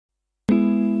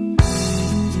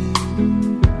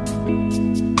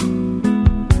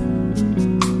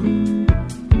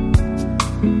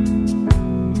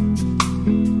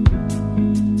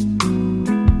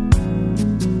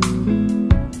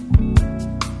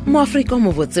Moafrika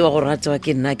mo botse wa go ratwa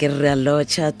ke nna ke re allo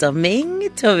chata meng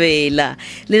thobela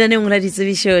lenaneong la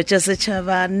ditsebišo tša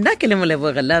setšhaba nna ke le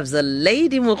moleboge loves a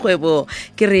lady mokgwebo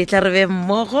ke re tla re be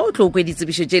mmogo o tlo kwe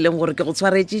ditsebišo tše e leng gore ke go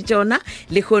tshwaretše tšona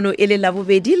le kgono e le la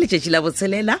bobedi le tšetši la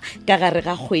botshelela ka gare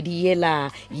ga kgwedi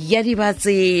yela ya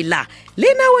dibatsela le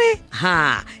nawe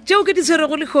ha tšeo ke di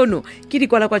tshwerego le kgono ke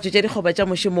dikwalakwatšo tša dikgoba tša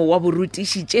mošomo wa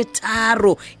borutiši tše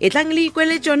tharo e tlang le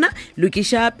ikwele tšona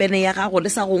lokiša pene ya gago le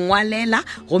sa go ngwalela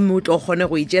gomme o tlo kgone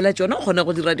go itšela tšona o kgone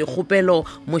go dira dikgopelo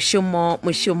mošomo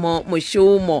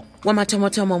wa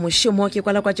mathomothomo mošomo ke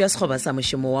kwalakwatšo ya sekgoba sa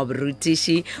mošomo wa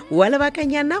borutiši wa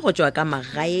lebakanyana go tšwa ka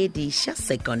Ditsebišo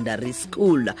secondary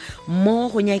school mo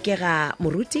go nyakega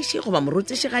morutiši goba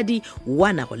morutišigadi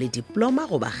wana go le diploma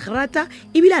goba grata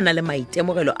ebile a na le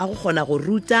maitemogelo a go kgona go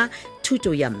ruta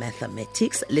thuto ya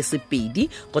mathematics le sepedi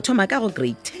go thoma ka go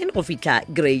grade 10 go fihla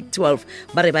grade 12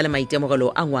 ba re ba le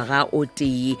maitemogelo a ngwaga o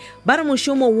tee ba re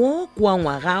mošomo wo kwa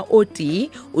ngwaga o tee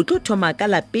o tlo thoma ka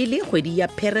la pele kgwedi ya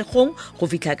Pherekgong go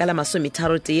fihla ka la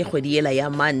 31 kgwedi yela ya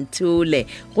Mantule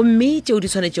gomme tšeo di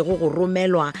tshwanetšego go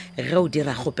romelwa ge o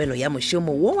dira kgopelo ya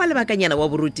mošomo wo wa lebakanyana wa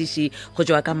borutiši go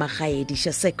tšwa ka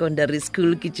Ditsebišo secondary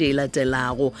school ke tše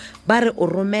latelago ba re o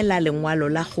romela lengwalo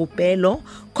la kgopelo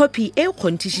copy e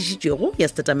kgonthišišitšwego ya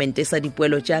statement sa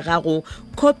dipoelo tša gago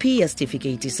copy ya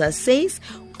certificate sa SACE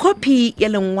copy ya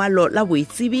lengwalo la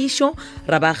boitsebišo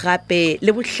ra ba gape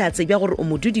le bohlatse bja gore o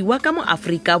modudi wa ka mo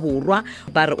Afrika Borwa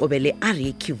ba re o be le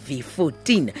RQV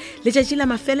 14 letšatši la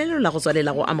mafelelo la go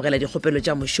tswalela go amogela dikgopelo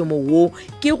tša mošomo wo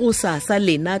ke go sasa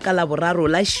lena ka la boraro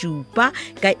la šupa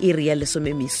ka iri ya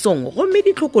 10 mesong gomme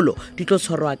ditlhokolo di tlo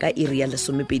tshwarwa ka iri ya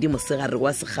 12 mosegare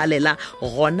wa segalela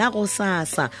gona go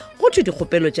sasa go thwe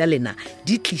dikgopelo tša lena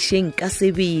di tlišeng ka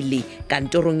sebele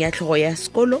kantorong ya tlhogo ya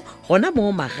sekolo gona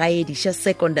mo Ditsebišo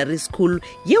secondary school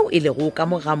yeo e lego ka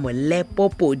mo ga Molepo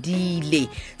Podile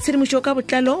tshedimošo ka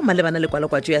botlalo malebana le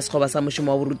kwalakwatšo ya sekgoba sa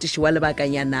mošomo wa borutiši wa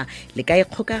lebakanyana le ka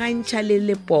ikgokagantšha le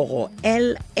lepogo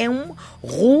LM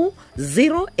go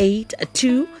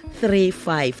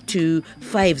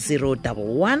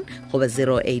 0823525011 goba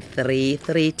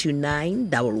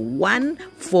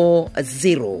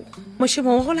 0833291140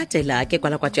 mošomo wa go latela ke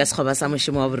kwalakwatšo ya sekgoba sa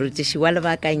mošomo wa borutiši wa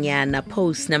lebakanyana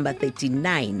post number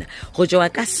 39 go tšwa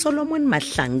ka Solomon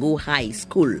Mahlangu High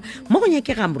School mo go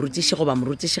nyakega morutiši goba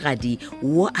morutišigadi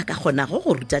wo a ka kgonago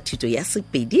go ruta thuto ya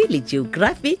sepedi le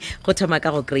geography go thoma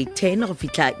ka go grade 10 go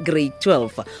fihla grade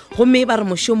 12 gomme ba re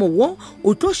mošomo wo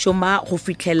o tlo šoma go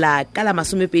fihlela ka la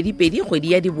 22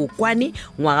 kgwedi ya dibokwane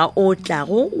ngwaga o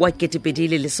tlago wa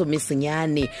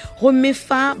 2019 gomme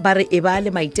fa ba re e ba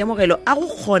le maitemogelo a go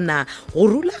kgona go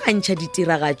rulagantšha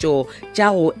ditiragatšo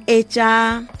tša go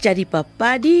etša tša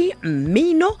dipapadi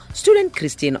mmino student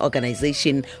Christian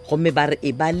organization gomme ba re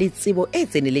e ba le tsebo e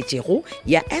tseneletšego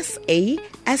ya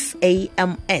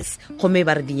SAMS gomme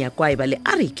ba re dinyakwa e ba le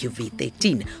RQV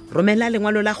 13 romela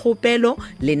lengwalo la kgopelo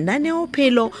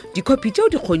lenaneophelo dikopi tšeo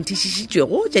di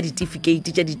kgonthišišitšwego tša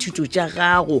ditefikeiti tša dithuto tša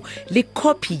gago le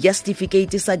copy ya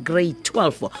certificate sa grade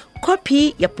 12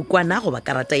 copy ya pukwana goba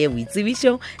karata ya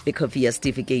boitsebišo le copy ya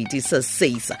certificate sa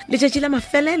SACE letšatši la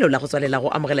mafelelo la go tswalela go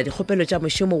amogela dikgopelo tša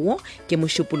mošomo wo ke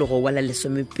mošupologo wa la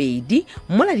 12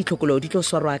 mola ditlhokolo di tlo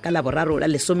swarwa ka la boraro la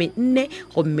 14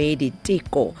 gomme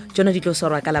diteko tšona di tlo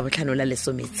swarwa ka la bohlano la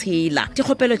 16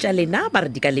 dikgopelo tša lena ba re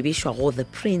di ka lebišwa go the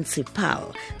principal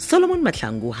Solomon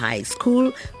Mahlangu High School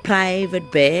Private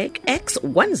Bag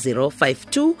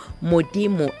X1052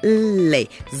 Modimo Lle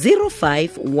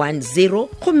 0510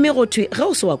 gomme go thwe ge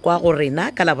o se wa kwa go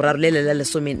rena ka la boraro le la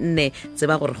 14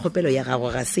 tseba gore kgopelo ya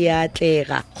gago ga se ya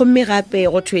atlega gomme gape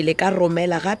go thwe le ka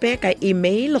romela gape ka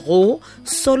email go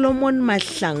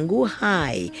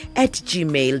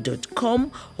solomonmahlanguhigh@gmail.com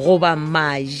goba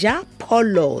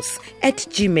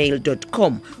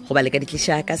majapolos@gmail.com goba le ka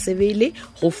ditliša ka sebele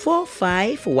go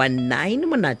 4519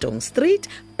 Monatong Street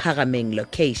Phagameng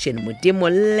location Modimo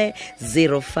Lle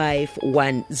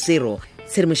 0510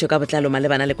 tshedimošo ka botlalo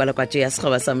malebana le kwalakwatšo ya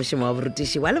sekgoba sa mošomo wa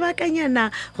borutiši wa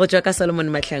lebakanyana go tšwa ka Solomon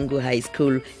Mahlangu High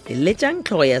School le letšang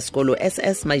tlhogo ya sekolo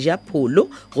SS Majapolo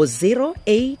go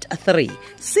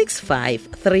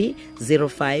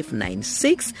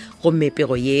 0836530596 gomme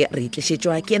pego ye re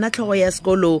itlišetšwa ke ena tlhogo ya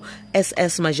sekolo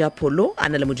SS Majapolo a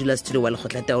na le modulasetulo wa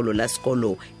lekgotlataolo la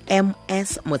sekolo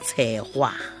MS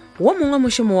Motshegwa. wa mongwe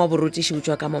mošomo wa borutiši o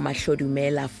tšwa ka mo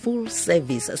mahlodumela full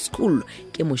service school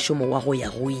ke mošomo wa go ya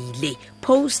go ile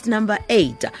post number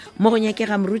 8 mo go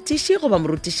nyakega morutiši goba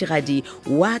morutišigadi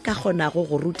wa ka kgonago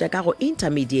go ruta ka go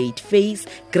intermediate phase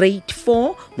grade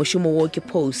 4 mošomo wo ke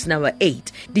post number 8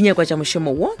 dinyakwa tša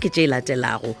mošomo wo ke tše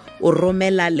latelago o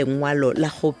romela lengwalo la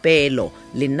kgopelo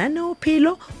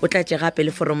lenaneophelo o tlatše gape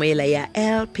le foromo yela ya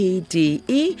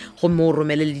LPDE gomme o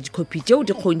romele le dikhopi tšeo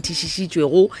di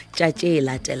kgonthišišitšwego tša tše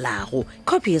latelago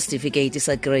copy ya certificate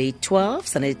sa grade 12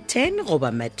 sanet 10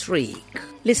 goba matric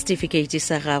le certificate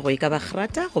sa gago e ka ba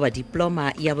grata goba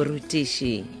diploma ya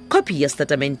borutiši copy ya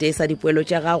statement sa dipoelo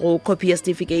tša gago copy ya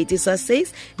certificate sa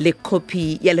 6 le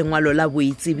copy ya lengwalo la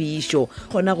boitsebišo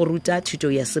gona go ruta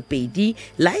thuto ya sepedi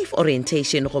life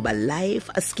orientation goba life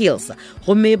skills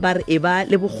gomme ba re e ba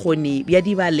le bokgoni bja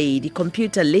dibaledi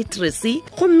computer literacy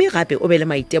gomme gape o be le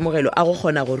maitemogelo a go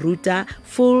kgona go ruta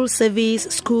full service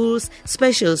schools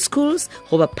special schools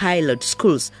goba pilot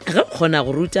schools ge o kgona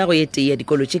go ruta go yetee ya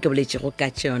dikolo tše ke boletšego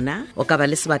ka tšona o ka ba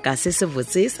le sebaka se se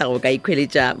botse sa go ka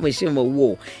ikhweletša mošomo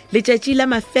wo letšatši la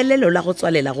mafelelo la go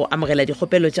tswalela go amogela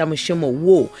dikgopelo tša mošomo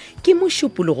wo ke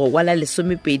mošupologo wa la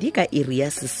 12 ka iri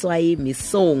ya seswai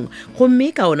mesong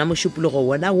gomme ka ona mošupologo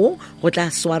wona wo go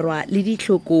tla swarwa le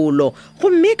ditlhokolo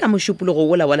gomme ka mošupologo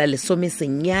wola wa la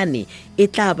 10 e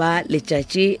tla ba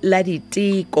letšatši la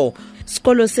diteko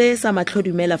sekolo se sa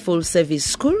mahlodumela full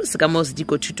service school se ka mo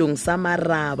sedikothutong sa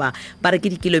Maraba ba re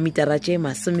ke dikilomitara tše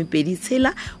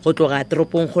 26 go tloga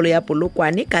toropongkgolo ya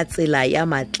Polokwane ka tsela ya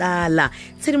Matlala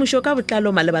tshedimošo ka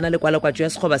botlalo malebana le kwalakwatšo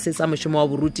ya sekgoba se sa mošomo wa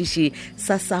borutiši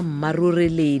sa Sammaruri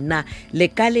lena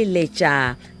le ka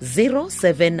leletša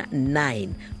 079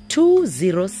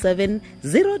 207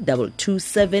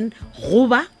 0227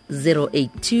 goba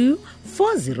 082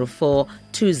 404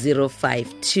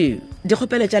 2052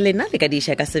 dikgopelo tša lena le ka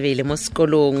diša ka sebele mo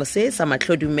sekolong se sa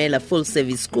mahlodumela full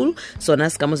service school sona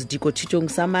se ka mo sedikothutong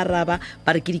sa Maraba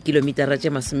ba re ke dikilomitara tše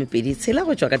 26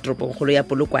 go tšwa ka toropongkgolo ya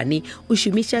Polokwane o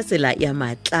šomiša tsela ya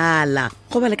Matlala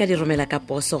go ba le ka di romela ka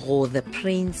poso go the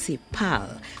principal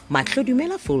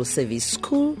mahlodumela full service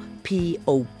school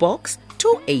PO Box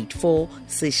 284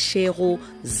 Seshego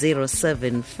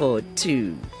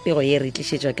 0742 le go ye re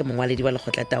tlišetšwa ke mongwaledi wa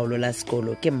lekgotla taolo la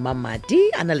sekolo ke Mmamadi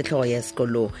a na le tlhogo ya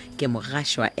sekolo ke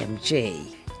Mogashwa MJ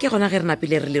ke gona ge re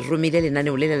napile re le romile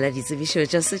lenaneo le la ditsebišo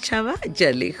tša setšhaba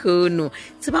tša lekgono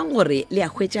tsebang gore le a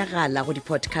hwetšagala go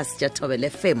di-podcast tša Thobel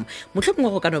FM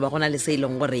mohlomongwe go ka no ba gona le se e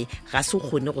leng gore ga se o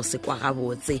kgone go se kwa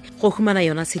gabotse go humana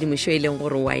yona tshedimošo e leng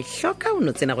gore wa e hloka o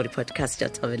no tsena go di-podcast tša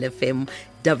Thobel FM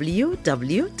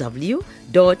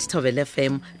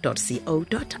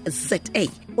www.thobelfm.co.za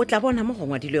o tla bona mo go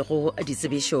ngwadilwego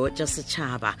ditsebišo tša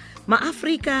setšhaba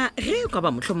maafrika ge o ka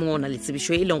ba mohlomongwe o na le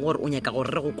tsebišo e leng gore o nyaka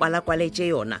gore re go kwalakwaletše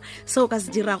yona seo ka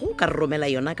se dirago ka re romela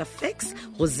yona ka fax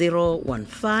go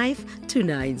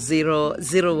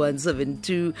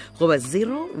 015-290-0172 goba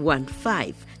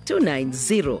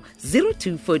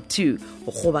 015-290-0242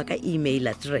 goba ka email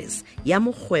address ya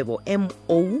mokgwebo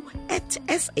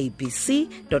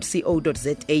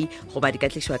mo@sabc.co.za goba di ka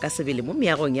tlišwa ka sebele mo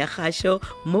meagong ya kgašo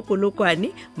mo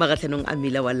Polokwane magatlhanong a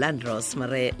Mila wa Landros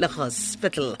Mare le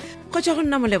Hospital go tšwa go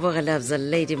nna molebogela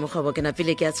lady mokgwebo ke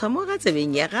napile ke a tshwamoga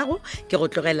tsebeng ya gago ke go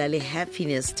tlogela le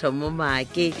happiness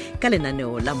Thomomake ka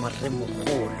lenaneo la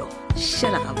Moremogolo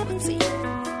šala gabotse